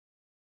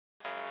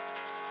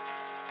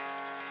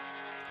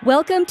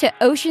Welcome to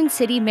Ocean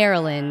City,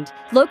 Maryland,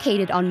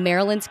 located on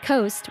Maryland's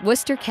coast,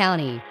 Worcester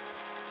County.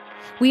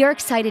 We are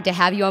excited to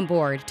have you on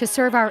board to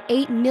serve our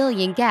 8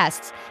 million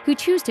guests who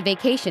choose to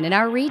vacation in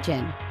our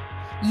region.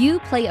 You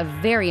play a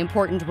very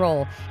important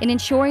role in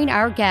ensuring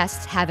our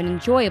guests have an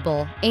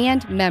enjoyable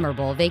and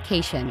memorable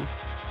vacation.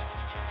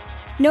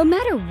 No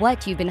matter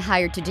what you've been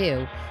hired to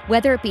do,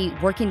 whether it be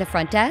working the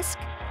front desk,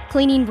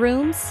 cleaning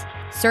rooms,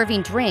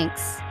 serving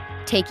drinks,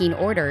 taking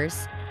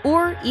orders,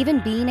 or even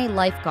being a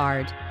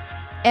lifeguard,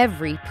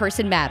 every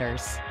person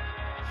matters.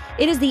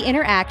 It is the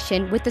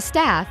interaction with the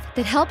staff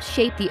that helps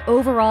shape the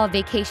overall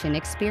vacation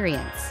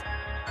experience.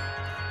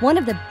 One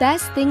of the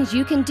best things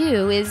you can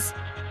do is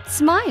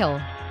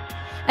smile.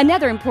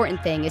 Another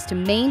important thing is to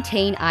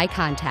maintain eye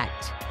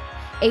contact.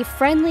 A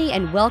friendly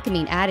and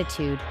welcoming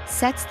attitude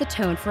sets the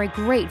tone for a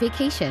great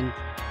vacation,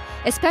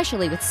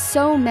 especially with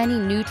so many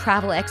new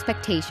travel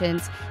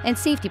expectations and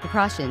safety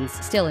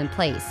precautions still in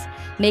place.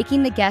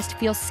 Making the guest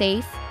feel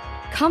safe,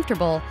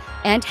 comfortable,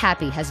 and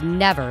happy has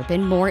never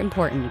been more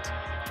important.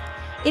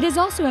 It is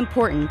also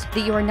important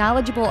that you are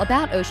knowledgeable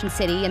about Ocean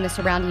City and the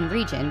surrounding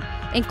region,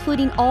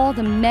 including all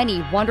the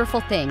many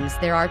wonderful things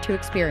there are to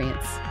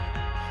experience.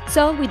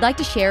 So we'd like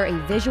to share a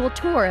visual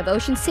tour of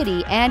Ocean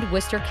City and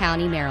Worcester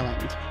County,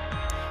 Maryland.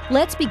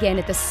 Let's begin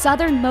at the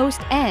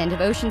southernmost end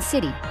of Ocean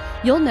City.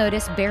 You'll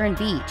notice Barren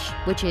Beach,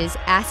 which is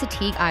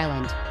Assateague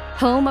Island,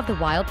 home of the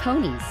wild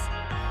ponies.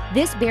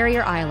 This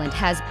barrier island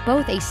has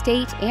both a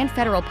state and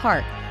federal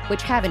park,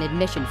 which have an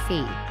admission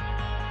fee.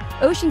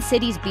 Ocean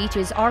City's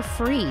beaches are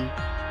free.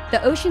 The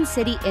Ocean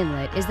City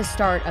Inlet is the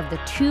start of the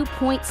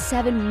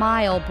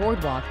 2.7-mile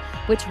boardwalk,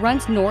 which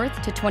runs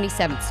north to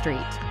 27th Street.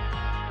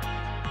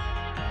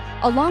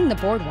 Along the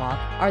boardwalk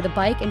are the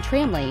bike and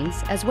tram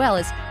lanes, as well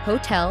as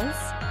hotels,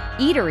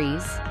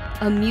 eateries,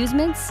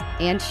 amusements,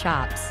 and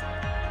shops.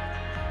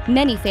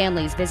 Many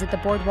families visit the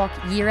boardwalk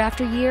year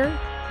after year,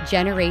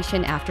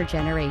 generation after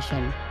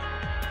generation.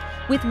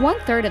 With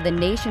 1/3 of the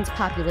nation's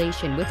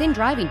population within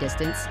driving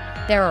distance,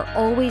 there are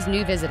always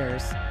new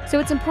visitors, so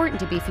it's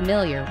important to be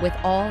familiar with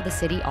all the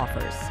city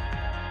offers.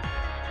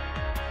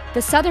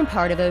 The southern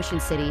part of Ocean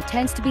City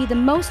tends to be the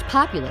most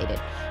populated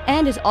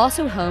and is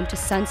also home to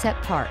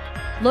Sunset Park,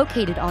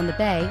 located on the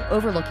bay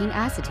overlooking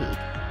Assateague.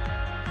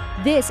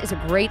 This is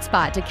a great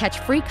spot to catch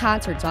free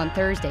concerts on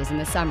Thursdays in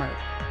the summer.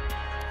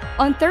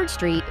 On 3rd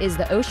Street is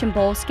the Ocean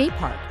Bowl Skate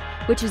Park,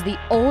 which is the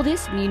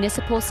oldest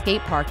municipal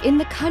skate park in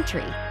the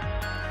country.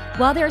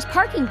 While there is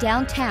parking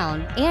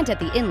downtown and at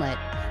the inlet,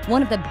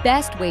 one of the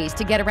best ways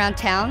to get around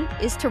town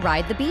is to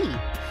ride the Bee.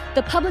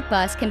 The public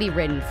bus can be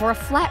ridden for a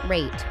flat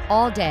rate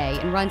all day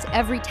and runs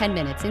every 10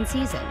 minutes in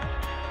season.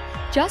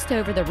 Just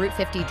over the Route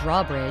 50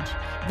 drawbridge,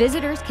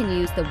 visitors can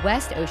use the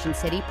West Ocean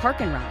City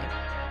Park and Ride,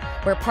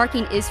 where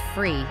parking is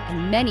free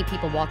and many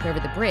people walk over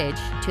the bridge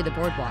to the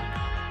boardwalk.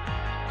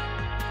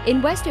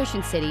 In West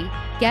Ocean City,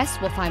 guests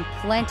will find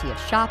plenty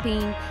of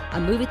shopping, a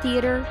movie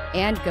theater,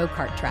 and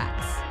go-kart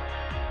tracks.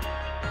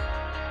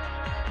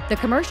 The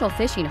commercial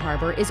fishing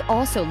harbor is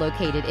also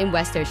located in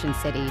West Ocean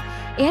City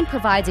and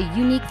provides a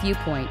unique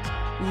viewpoint.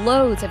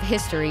 Loads of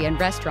history and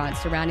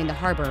restaurants surrounding the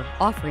harbor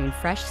offering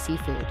fresh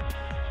seafood.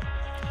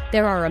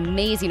 There are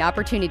amazing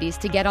opportunities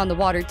to get on the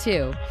water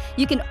too.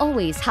 You can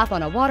always hop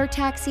on a water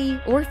taxi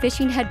or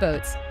fishing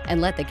headboats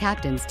and let the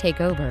captains take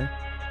over.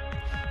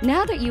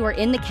 Now that you are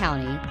in the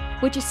county,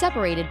 which is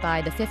separated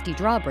by the 50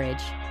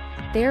 drawbridge,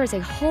 there is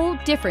a whole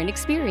different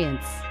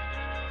experience.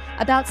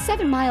 About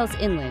 7 miles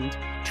inland,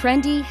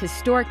 trendy,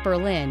 historic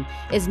Berlin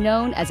is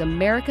known as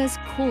America's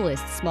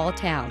coolest small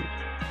town.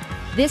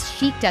 This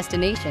chic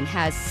destination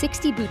has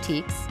 60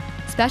 boutiques,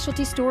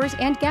 specialty stores,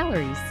 and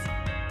galleries.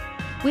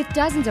 With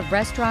dozens of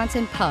restaurants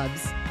and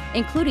pubs,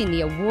 including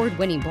the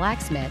award-winning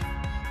blacksmith,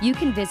 you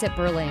can visit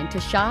Berlin to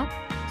shop,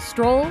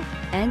 stroll,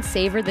 and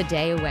savor the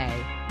day away.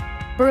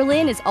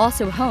 Berlin is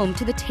also home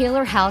to the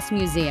Taylor House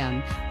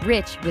Museum,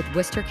 rich with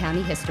Worcester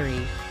County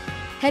history.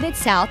 Headed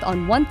south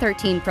on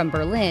 113 from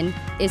Berlin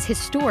is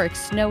historic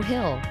Snow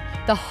Hill,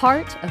 the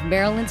heart of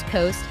Maryland's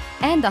coast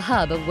and the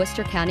hub of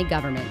Worcester County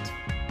government.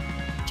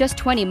 Just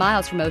 20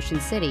 miles from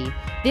Ocean City,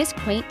 this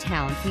quaint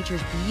town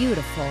features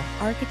beautiful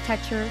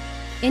architecture,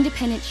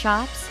 independent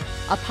shops,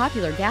 a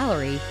popular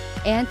gallery,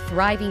 and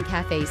thriving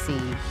cafe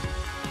scene.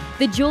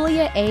 The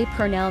Julia A.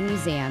 Purnell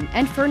Museum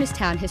and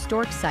Furnace-Town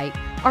Historic Site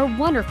are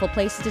wonderful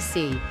places to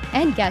see,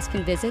 and guests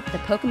can visit the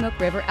Pocomoke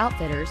River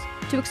Outfitters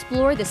to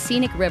explore the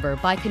scenic river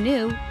by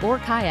canoe or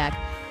kayak,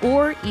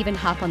 or even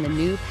hop on the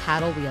new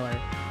paddle wheeler.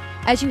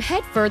 As you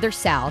head further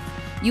south,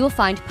 you will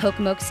find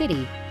Pocomoke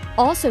City,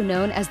 also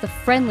known as the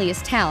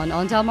friendliest town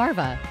on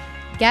Delmarva.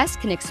 Guests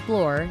can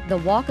explore the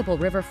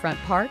walkable riverfront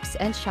parks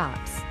and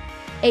shops.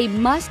 A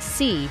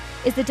must-see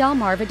is the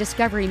Delmarva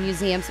Discovery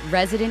Museum's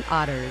resident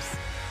otters.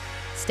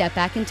 Step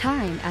back in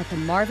time at the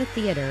Marva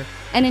Theater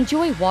and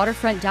enjoy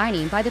waterfront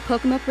dining by the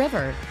Pocomoke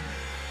River.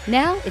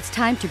 Now it's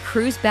time to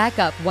cruise back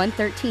up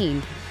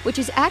 113, which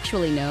is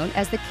actually known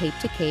as the Cape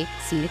to Cape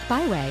Scenic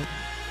Byway.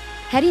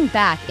 Heading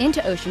back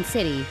into Ocean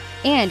City,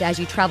 and as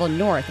you travel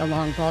north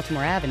along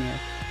Baltimore Avenue,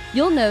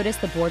 You'll notice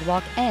the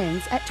boardwalk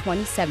ends at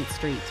 27th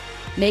Street,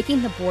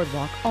 making the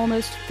boardwalk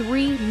almost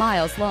 3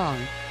 miles long.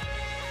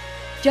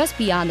 Just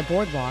beyond the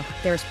boardwalk,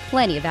 there's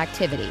plenty of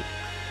activity.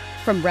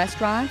 From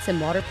restaurants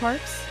and water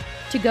parks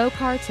to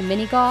go-karts and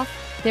mini golf,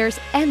 there's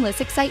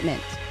endless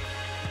excitement.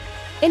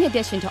 In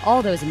addition to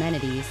all those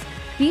amenities,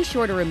 be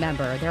sure to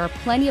remember there are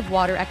plenty of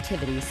water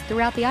activities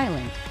throughout the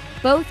island,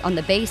 both on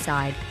the bay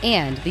side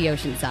and the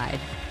ocean side.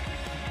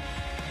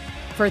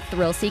 For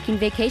thrill-seeking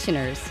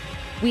vacationers,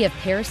 we have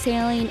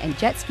parasailing and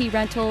jet ski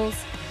rentals,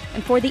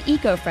 and for the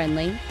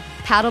eco-friendly,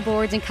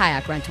 paddleboards and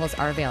kayak rentals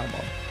are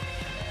available.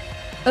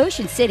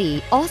 Ocean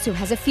City also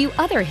has a few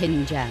other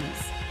hidden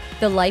gems: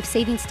 the Life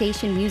Saving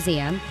Station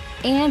Museum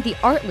and the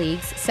Art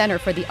League's Center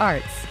for the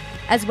Arts,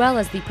 as well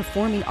as the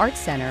Performing Arts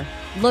Center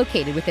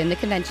located within the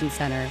Convention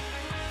Center.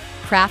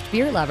 Craft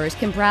beer lovers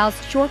can browse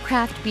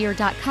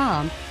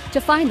shorecraftbeer.com to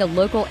find the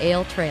local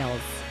ale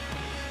trails.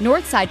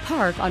 Northside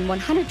Park on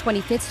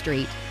 125th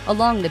Street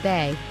along the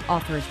bay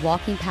offers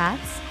walking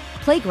paths,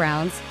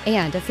 playgrounds,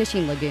 and a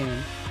fishing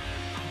lagoon.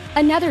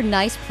 Another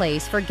nice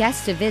place for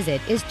guests to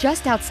visit is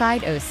just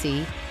outside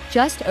OC,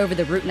 just over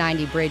the Route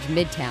 90 bridge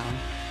Midtown.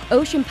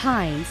 Ocean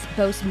Pines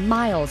boasts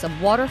miles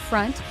of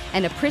waterfront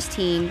and a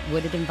pristine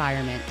wooded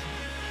environment.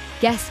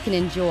 Guests can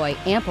enjoy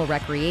ample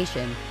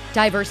recreation,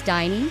 diverse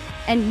dining,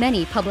 and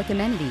many public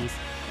amenities,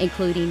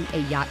 including a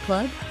yacht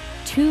club,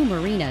 2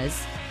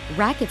 marinas,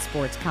 racket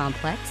sports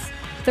complex,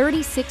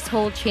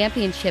 36-hole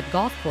championship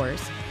golf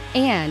course,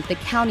 and the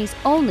county's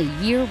only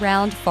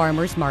year-round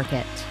farmers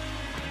market.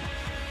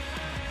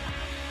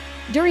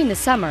 During the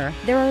summer,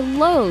 there are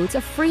loads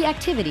of free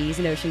activities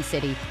in Ocean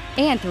City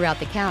and throughout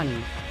the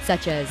county,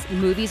 such as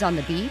movies on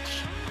the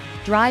beach,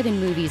 drive-in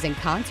movies and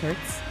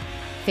concerts,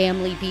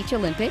 family beach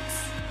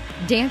Olympics,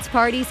 dance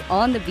parties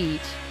on the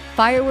beach,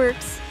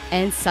 fireworks,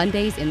 and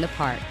Sundays in the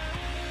park.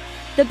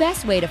 The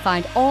best way to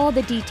find all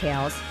the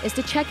details is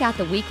to check out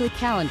the weekly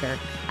calendar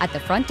at the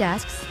front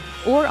desks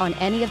or on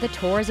any of the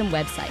tourism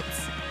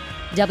websites: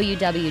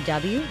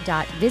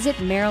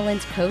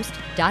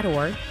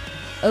 www.visitmarylandscoast.org,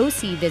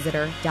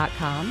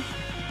 ocvisitor.com,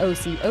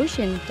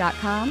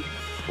 ococean.com,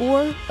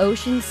 or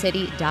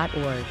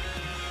oceancity.org.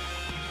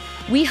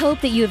 We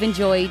hope that you have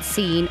enjoyed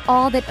seeing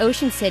all that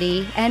Ocean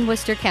City and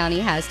Worcester County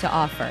has to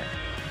offer.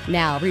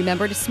 Now,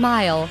 remember to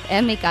smile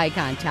and make eye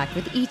contact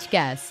with each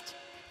guest.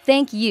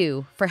 Thank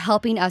you for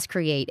helping us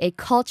create a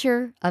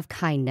culture of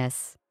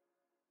kindness.